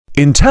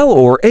Intel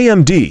or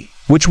AMD,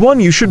 which one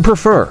you should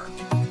prefer?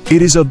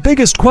 It is a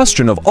biggest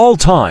question of all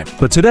time,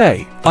 but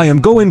today, I am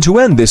going to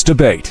end this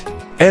debate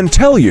and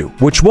tell you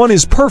which one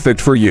is perfect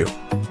for you.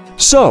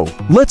 So,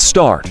 let's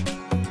start.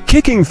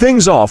 Kicking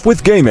things off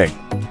with gaming.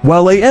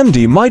 While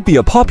AMD might be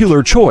a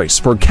popular choice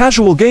for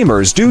casual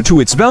gamers due to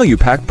its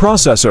value-packed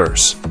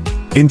processors,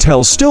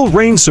 Intel still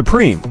reigns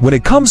supreme when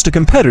it comes to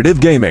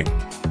competitive gaming.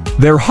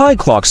 Their high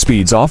clock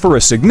speeds offer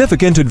a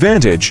significant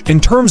advantage in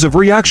terms of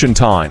reaction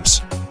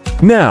times.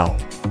 Now,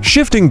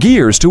 shifting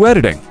gears to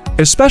editing,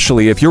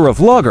 especially if you're a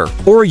vlogger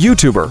or a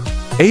YouTuber,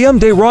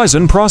 AMD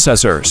Ryzen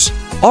processors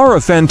are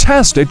a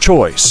fantastic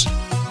choice.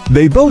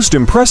 They boast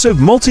impressive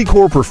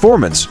multi-core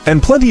performance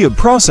and plenty of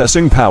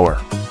processing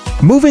power.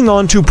 Moving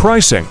on to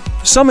pricing,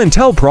 some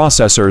Intel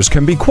processors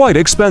can be quite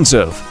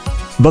expensive,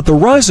 but the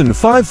Ryzen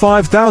 5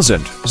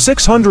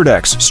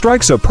 5600X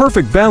strikes a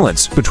perfect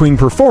balance between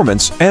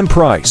performance and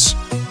price.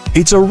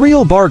 It's a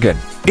real bargain.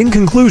 In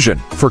conclusion,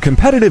 for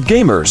competitive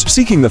gamers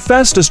seeking the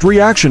fastest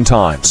reaction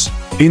times,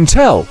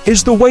 Intel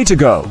is the way to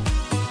go.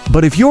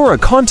 But if you're a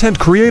content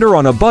creator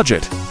on a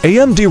budget,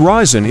 AMD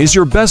Ryzen is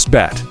your best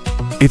bet.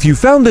 If you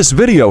found this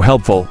video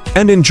helpful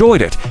and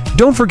enjoyed it,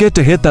 don't forget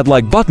to hit that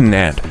like button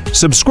and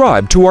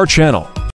subscribe to our channel.